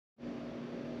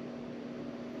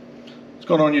What's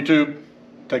going on, YouTube?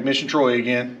 Technician Troy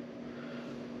again.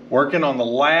 Working on the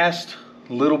last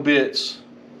little bits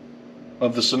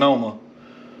of the Sonoma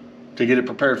to get it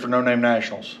prepared for No Name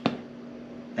Nationals.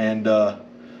 And in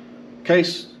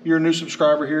case you're a new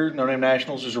subscriber here, No Name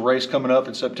Nationals is a race coming up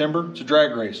in September. It's a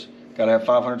drag race. Got to have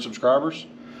 500 subscribers.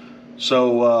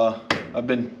 So I've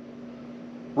been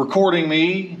recording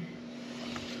me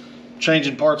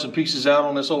changing parts and pieces out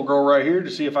on this old girl right here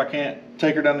to see if I can't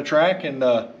take her down the track and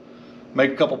make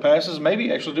a couple passes,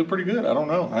 maybe actually do pretty good. I don't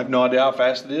know. I have no idea how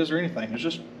fast it is or anything. It's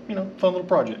just, you know, fun little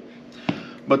project.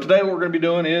 But today what we're going to be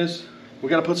doing is we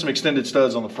got to put some extended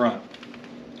studs on the front.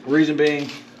 Reason being,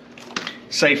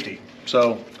 safety.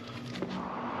 So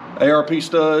ARP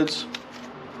studs,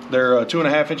 they're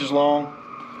 2.5 inches long.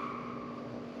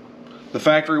 The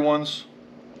factory ones,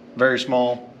 very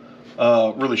small.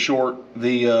 Really short.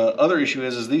 The other issue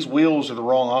is these wheels are the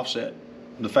wrong offset,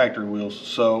 the factory wheels.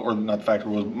 So, or not the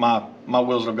factory wheels, my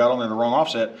wheels that I've got on there are the wrong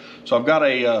offset. So I've got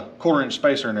a 1/4 inch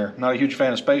spacer in there. Not a huge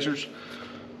fan of spacers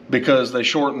because they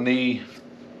shorten the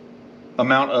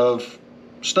amount of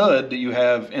stud that you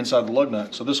have inside the lug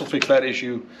nut. So this will fix that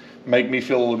issue, make me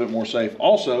feel a little bit more safe.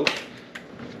 Also,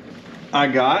 I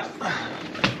got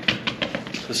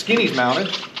the skinnies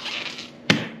mounted.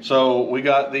 So we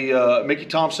got the Mickey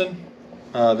Thompson.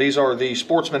 These are the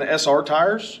Sportsman SR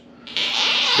tires.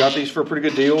 Got these for a pretty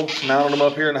good deal. Mounted them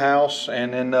up here in the house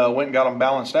and then went and got them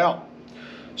balanced out.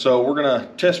 So we're gonna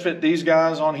test fit these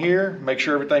guys on here, make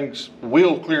sure everything's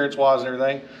wheel clearance wise and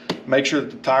everything. Make sure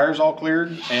that the tire's all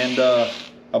cleared, and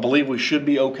I believe we should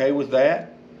be okay with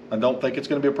that. I don't think it's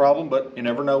gonna be a problem, but you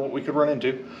never know what we could run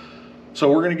into.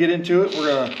 So we're gonna get into it. We're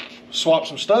gonna swap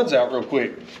some studs out real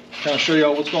quick. Kind of show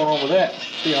y'all what's going on with that.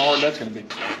 See how hard that's gonna be.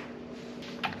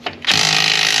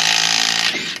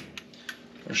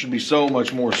 There should be so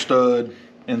much more stud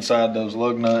inside those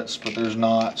lug nuts, but there's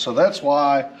not. So that's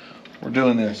why we're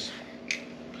doing this.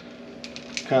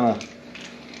 Kind of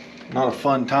not a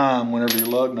fun time whenever your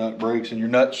lug nut breaks and your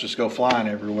nuts just go flying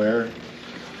everywhere.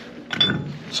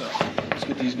 So let's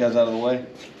get these guys out of the way.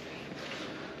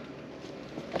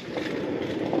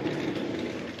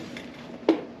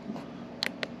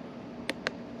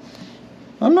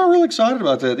 I'm not really excited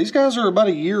about that. These guys are about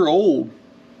a year old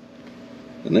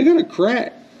and they got a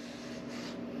crack.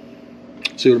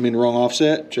 See what I mean? The wrong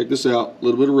offset. Check this out. A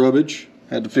little bit of rubbage.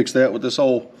 Had to fix that with this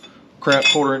whole crap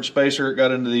 1/4 inch spacer. It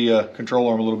got into the control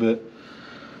arm a little bit.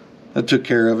 That took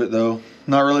care of it though.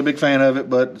 Not really a big fan of it,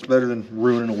 but it's better than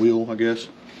ruining a wheel, I guess.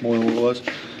 More than what it was.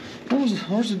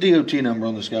 Where's the DOT number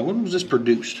on this guy? When was this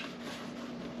produced?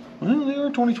 Well, they are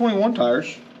 2021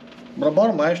 tires, but I bought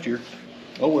them last year.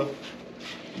 Oh well.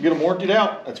 Get them warrantied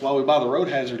out. That's why we buy the road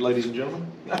hazard, ladies and gentlemen.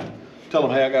 Tell them,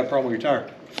 hey, I got a problem with your tire.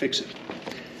 Fix it.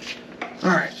 All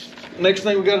right. Next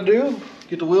thing we got to do,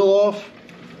 get the wheel off.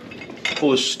 Pull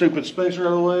this stupid spacer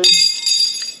out of the way.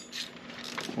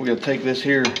 We got to take this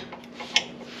here.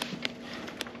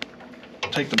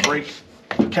 Take the brake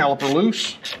caliper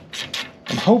loose.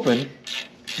 I'm hoping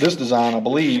this design, I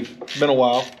believe, it's been a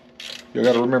while. You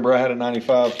got to remember I had a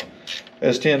 95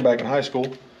 S10 back in high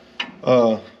school.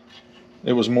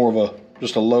 It was more of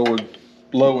just a low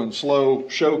and slow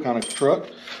show kind of truck.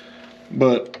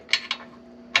 But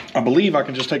I believe I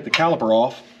can just take the caliper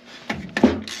off.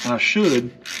 And I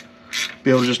should be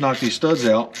able to just knock these studs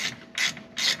out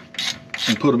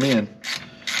and put them in.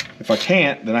 If I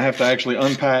can't, then I have to actually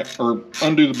unpack or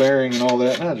undo the bearing and all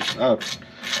that. And I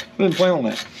didn't plan on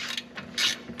that.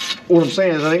 What I'm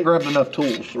saying is I ain't grabbed enough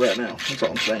tools right now. That's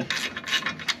all I'm saying.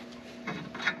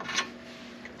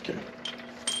 Okay.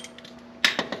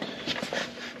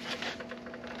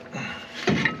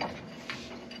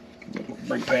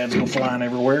 Brake pads go flying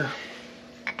everywhere.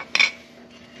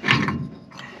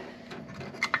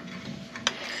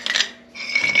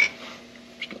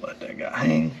 Just gonna let that guy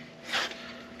hang.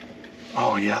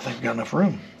 Oh yeah, I think we got enough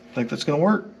room. I think that's gonna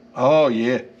work. Oh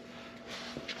yeah.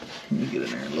 Let me get in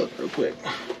there and look real quick.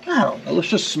 I don't know. Let's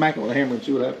just smack it with a hammer and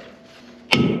see what happens.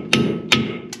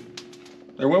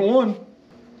 There went one.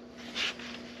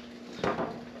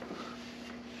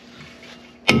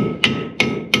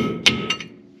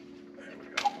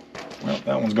 Well,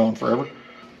 that one's gone forever.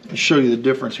 I'll show you the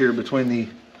difference here between the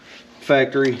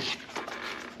factory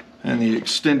and the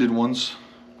extended ones.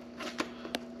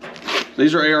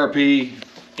 These are ARP.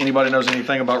 Anybody knows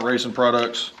anything about racing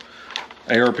products,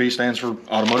 ARP stands for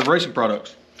Automotive Racing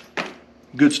Products.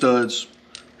 Good studs,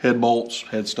 head bolts,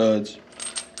 head studs,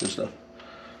 good stuff.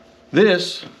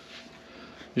 This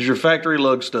is your factory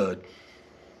lug stud.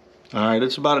 All right,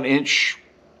 it's about an inch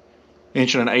and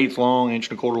 1/8 long, 1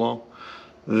 1/4 long.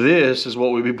 This is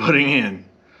what we'll be putting in.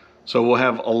 So we'll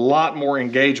have a lot more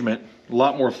engagement, a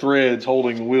lot more threads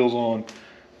holding the wheels on.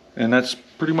 And that's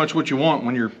pretty much what you want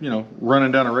when you're,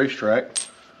 running down a racetrack.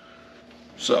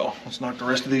 So let's knock the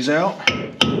rest of these out.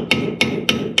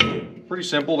 Pretty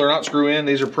simple. They're not screw in.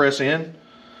 These are press in.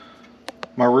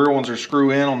 My rear ones are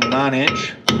screw in on the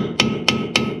 9-inch.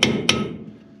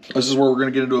 This is where we're going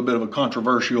to get into a bit of a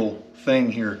controversial thing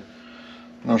here.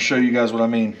 And I'll show you guys what I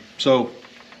mean. So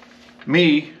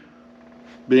me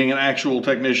being an actual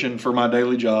technician for my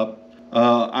daily job,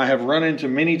 I have run into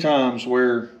many times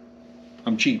where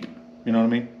I'm cheap. You know what I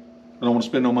mean? I don't want to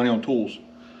spend no money on tools.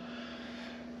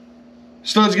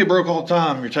 Studs get broke all the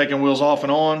time. You're taking wheels off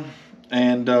and on.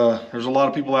 And there's a lot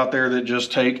of people out there that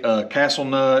just take a castle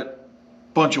nut,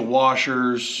 bunch of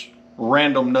washers,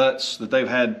 random nuts that they've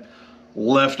had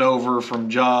left over from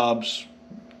jobs.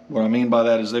 What I mean by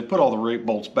that is they put all the rake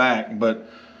bolts back, but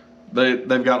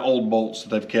they've got old bolts that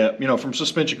they've kept, from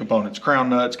suspension components, crown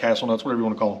nuts, castle nuts, whatever you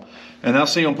want to call them. And I'll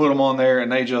see them put them on there,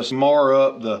 and they just mar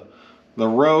up the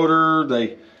rotor.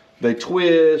 They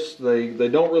twist. They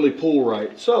don't really pull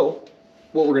right. So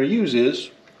what we're going to use is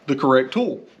the correct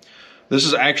tool. This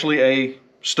is actually a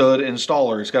stud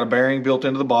installer. It's got a bearing built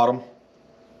into the bottom. You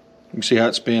can see how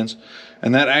it spins.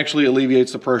 And that actually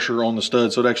alleviates the pressure on the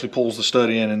stud, so it actually pulls the stud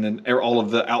in, and then all of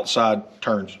the outside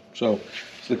turns. So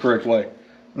it's the correct way.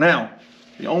 Now,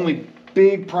 the only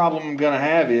big problem I'm going to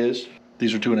have is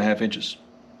these are 2.5 inches.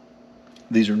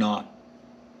 These are not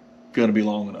going to be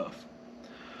long enough.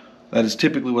 That is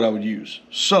typically what I would use.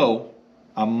 So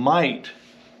I might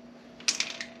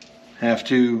have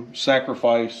to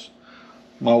sacrifice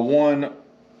my one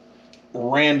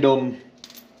random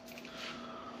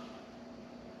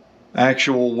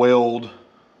actual weld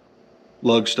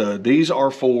lug stud. These are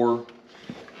for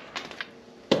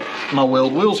my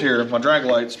weld wheels here, my drag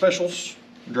lights, specials,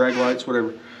 drag lights,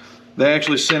 whatever. They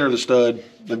actually center the stud.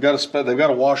 They've got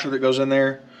a washer that goes in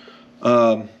there,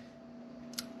 and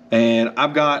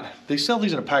they sell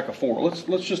these in a pack of 4.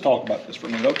 Let's just talk about this for a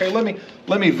minute, okay?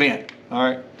 Let me vent. All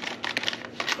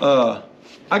right.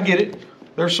 I get it.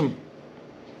 There's some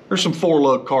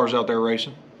 4-lug cars out there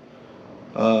racing,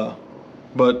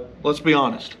 but let's be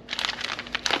honest.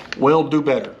 Weld do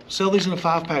better. Sell these in a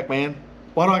 5-pack, man.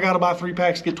 Why do I gotta buy 3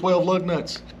 packs to get 12 lug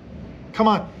nuts? Come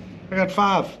on, I got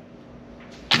 5.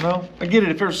 I get it.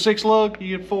 If there's 6 lug,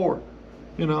 you get 4.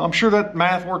 I'm sure that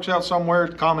math works out somewhere.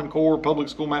 Common Core, public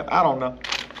school math. I don't know.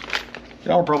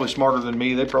 Y'all are probably smarter than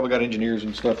me. They probably got engineers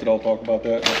and stuff that all talk about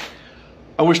that. But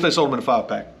I wish they sold them in a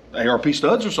 5-pack. ARP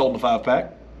studs are sold in a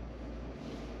 5-pack.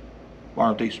 Why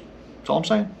aren't these? That's all I'm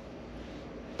saying.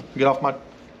 Get off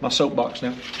my soapbox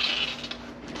now.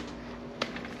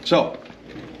 So,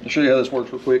 I'll show you how this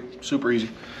works real quick. Super easy.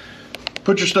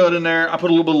 Put your stud in there. I put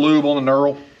a little bit of lube on the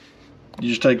knurl. You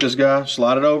just take this guy,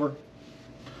 slide it over.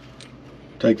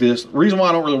 Take this. The reason why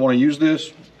I don't really want to use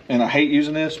this, and I hate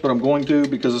using this, but I'm going to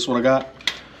because this is what I got.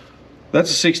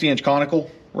 That's a 60-inch conical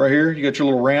right here. You got your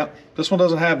little ramp. This one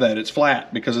doesn't have that. It's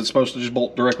flat because it's supposed to just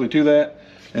bolt directly to that.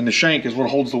 And the shank is what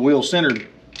holds the wheel centered.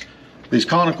 These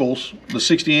conicals, the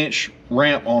 60-inch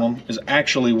ramp on them is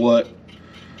actually what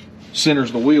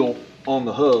centers the wheel on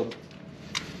the hub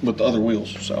with the other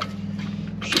wheels. So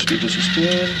let's just give this a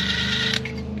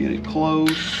spin, get it close,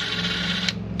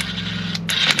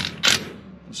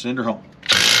 and send her home.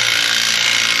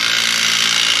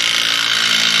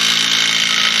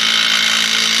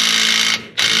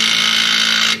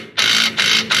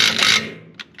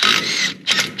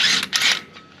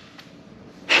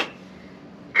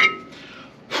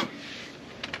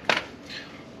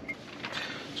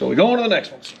 So we go on to the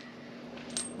next ones.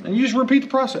 And you just repeat the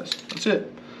process. That's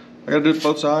it. I gotta do it to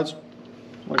both sides.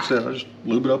 Like I said, I just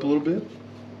lube it up a little bit.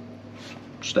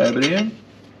 Stab it in.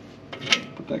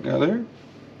 Put that guy there.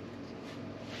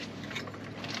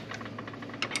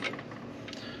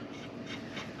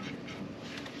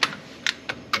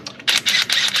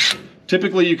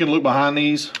 Typically you can look behind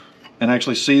these and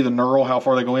actually see the knurl, how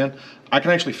far they go in. I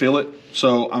can actually feel it,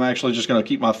 so I'm actually just gonna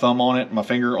keep my thumb on it, my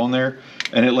finger on there,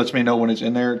 and it lets me know when it's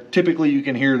in there. Typically you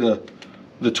can hear the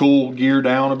tool gear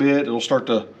down a bit. It'll start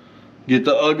to get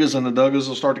the uggas and the duggas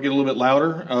will start to get a little bit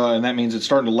louder, and that means it's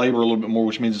starting to labor a little bit more,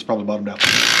 which means it's probably bottomed out.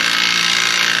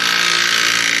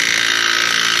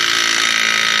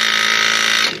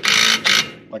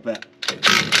 Like that.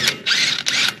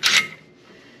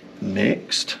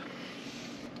 Next.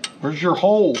 Where's your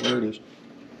hole? There it is.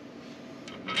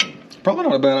 Probably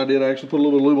not a bad idea to actually put a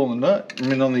little bit of lube on the nut. I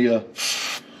mean on the,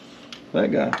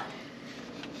 that guy.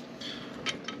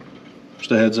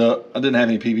 Just a heads up, I didn't have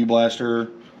any PB blaster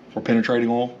or penetrating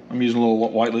oil. I'm using a little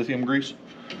white lithium grease.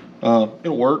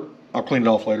 It'll work. I'll clean it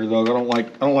off later though. I don't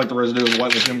like the residue of the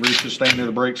white lithium grease just staying near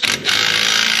the brakes.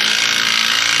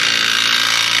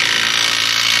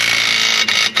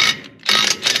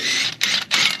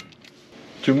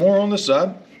 2 more on this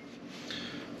side.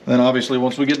 Then obviously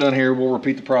once we get done here, we'll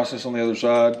repeat the process on the other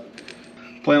side.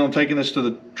 Plan on taking this to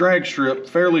the drag strip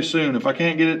fairly soon. If I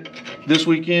can't get it this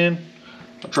weekend,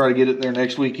 I'll try to get it there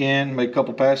next weekend, make a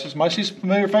couple passes. Might see some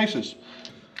familiar faces.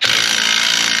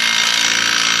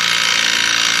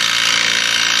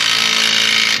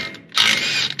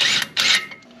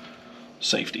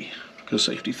 Safety, because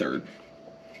safety third.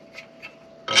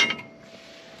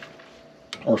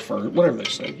 Or third, whatever they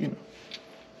say, you know.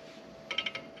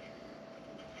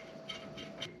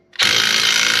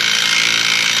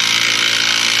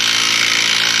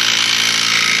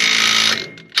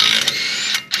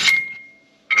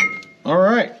 All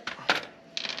right,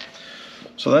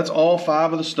 so that's all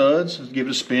 5 of the studs. Let's give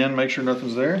it a spin, make sure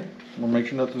nothing's there. We'll make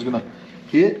sure nothing's gonna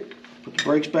hit. Put the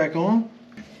brakes back on.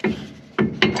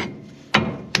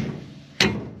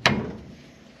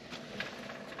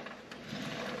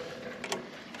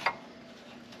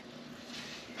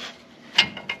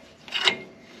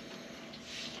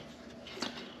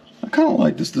 I kind of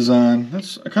like this design.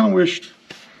 I kind of wish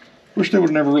they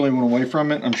would never really went away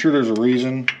from it. I'm sure there's a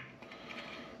reason.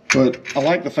 But I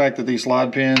like the fact that these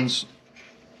slide pins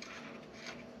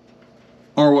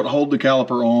are what hold the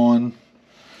caliper on.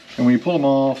 And when you pull them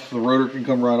off, the rotor can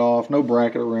come right off. No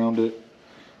bracket around it.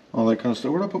 All that kind of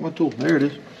stuff. Where'd I put my tool? There it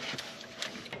is.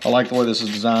 I like the way this is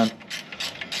designed.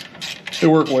 They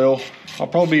work well. I'll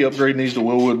probably be upgrading these to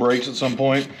Willwood brakes at some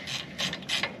point.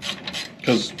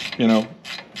 Because, you know,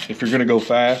 if you're going to go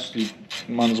fast, you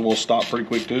might as well stop pretty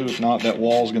quick too. If not, that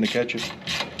wall's going to catch you.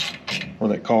 Or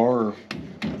that car or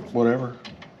whatever.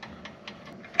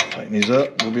 Tighten these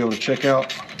up. We'll be able to check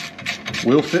out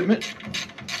wheel fitment.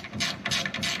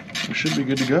 We should be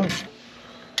good to go.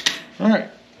 All right,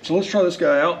 so let's try this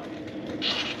guy out.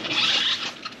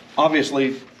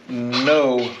 Obviously,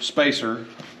 no spacer,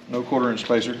 no 1/4 inch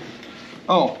spacer.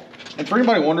 Oh, and for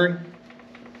anybody wondering,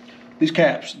 these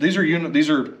caps, these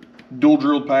are dual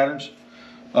drilled patterns.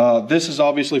 This is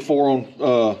obviously 5 on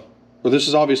 4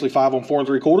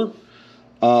 3/4.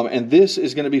 And this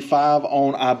is going to be 5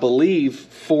 on, I believe,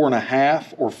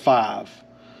 4.5 or 5.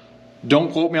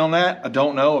 Don't quote me on that. I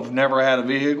don't know. I've never had a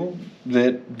vehicle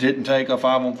that didn't take a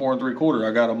 5 on 4 3/4.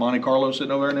 I got a Monte Carlo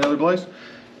sitting over there in the other place,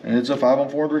 and it's a 5 on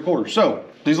 4 3/4. So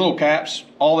these little caps,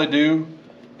 all they do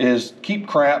is keep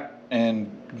crap and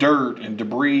dirt and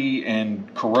debris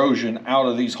and corrosion out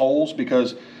of these holes,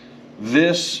 because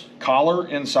this collar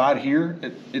inside here,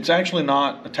 it's actually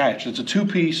not attached. It's a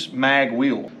 2-piece mag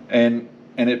wheel, and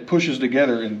it pushes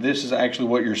together, and this is actually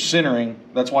what you're centering.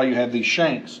 That's why you have these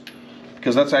shanks,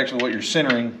 because that's actually what you're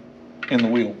centering in the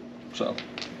wheel. So,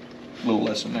 a little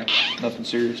lesson there. Nothing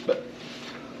serious, but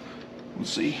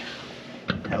let's see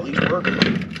how these work.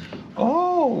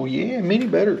 Oh, yeah, mini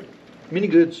better. Mini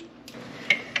goods.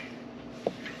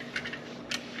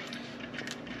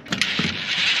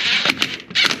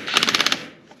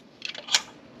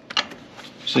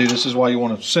 See, this is why you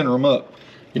want to center them up.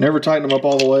 You never tighten them up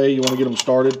all the way. You want to get them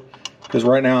started, because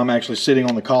right now I'm actually sitting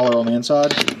on the collar on the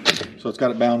inside, so it's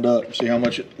got it bound up. See how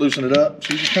much it loosened it up?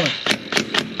 So you just kind of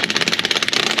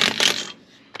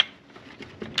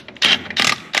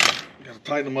got to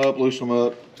tighten them up, loosen them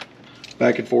up,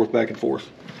 back and forth, get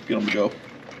them to go.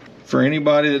 For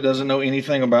anybody that doesn't know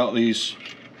anything about these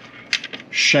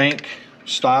shank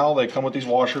style, they come with these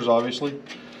washers, obviously.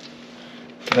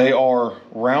 They are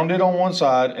rounded on one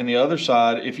side, and the other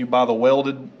side, if you buy the Weld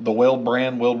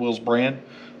Wheels brand,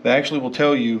 they actually will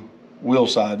tell you wheel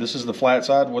side. This is the flat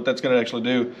side. What that's going to actually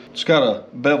do, it's got a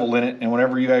bevel in it, and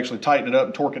whenever you actually tighten it up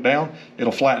and torque it down,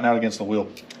 it'll flatten out against the wheel.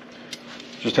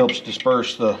 Just helps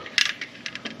disperse the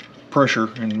pressure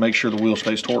and make sure the wheel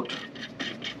stays torqued.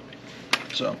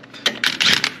 So.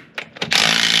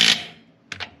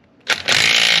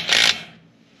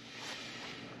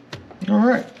 All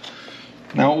right.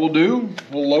 Now what we'll do,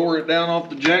 we'll lower it down off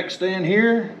the jack stand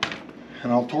here,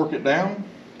 and I'll torque it down,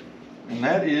 and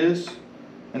that is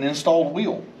an installed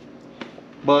wheel.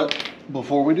 But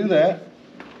before we do that,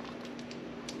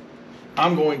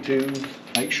 I'm going to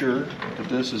make sure that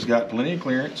this has got plenty of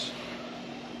clearance.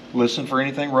 Listen for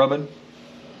anything rubbing.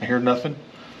 I hear nothing.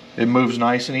 It moves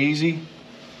nice and easy.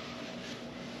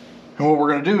 And what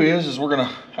we're going to do is we're going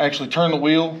to actually turn the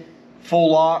wheel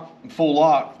full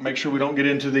lock, make sure we don't get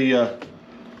into the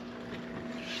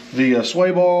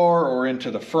sway bar or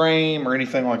into the frame or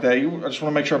anything like that. I just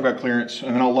want to make sure I've got clearance,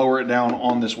 and then I'll lower it down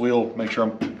on this wheel, make sure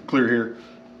I'm clear here.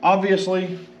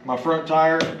 Obviously, my front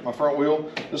tire, my front wheel,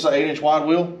 this is an 8-inch wide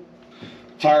wheel.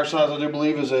 Tire size, I do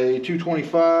believe, is a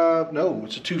 225, no,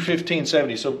 it's a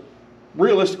 215/70. So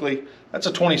realistically, that's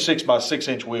a 26 by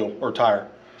 6-inch wheel or tire.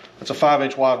 That's a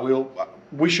 5-inch wide wheel.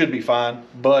 We should be fine,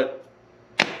 but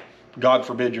God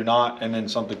forbid you're not, and then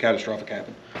something catastrophic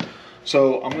happened.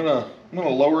 So I'm gonna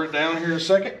lower it down here in a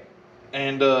second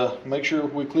and make sure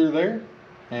we clear there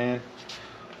and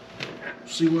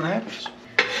see what happens.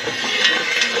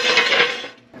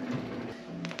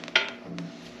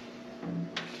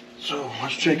 So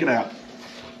let's check it out.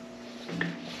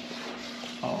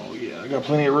 Oh yeah, I got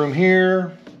plenty of room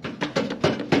here.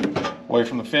 Away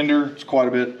from the fender, it's quite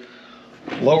a bit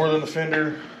lower than the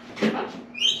fender.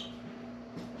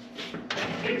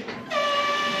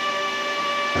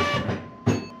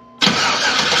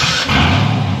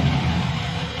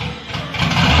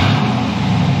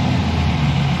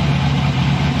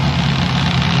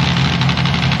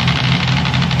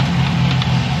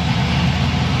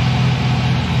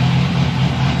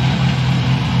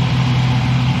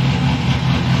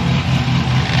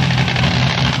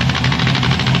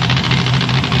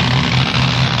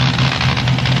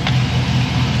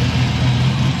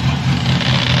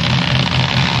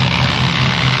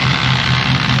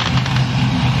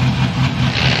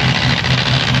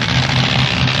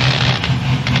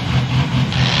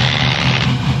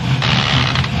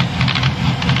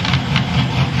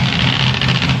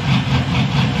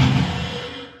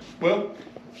 Well,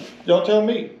 y'all tell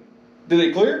me, did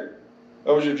it clear?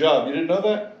 That was your job. You didn't know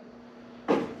that?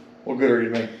 Well, good are you,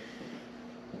 me.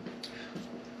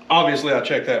 Obviously, I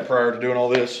checked that prior to doing all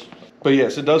this. But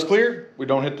yes, it does clear. We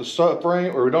don't hit the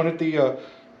subframe, or we don't hit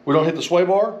the sway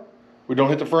bar. We don't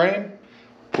hit the frame.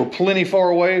 We're plenty far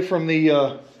away from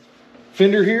the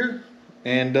fender here,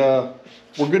 and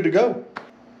we're good to go.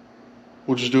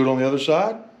 We'll just do it on the other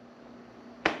side.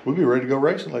 We'll be ready to go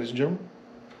racing, ladies and gentlemen.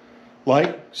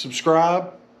 Like,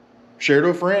 subscribe, share to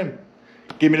a friend.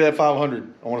 Give me that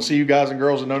 500. I want to see you guys and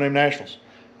girls at No Name Nationals.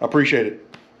 I appreciate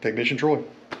it. Technician Troy.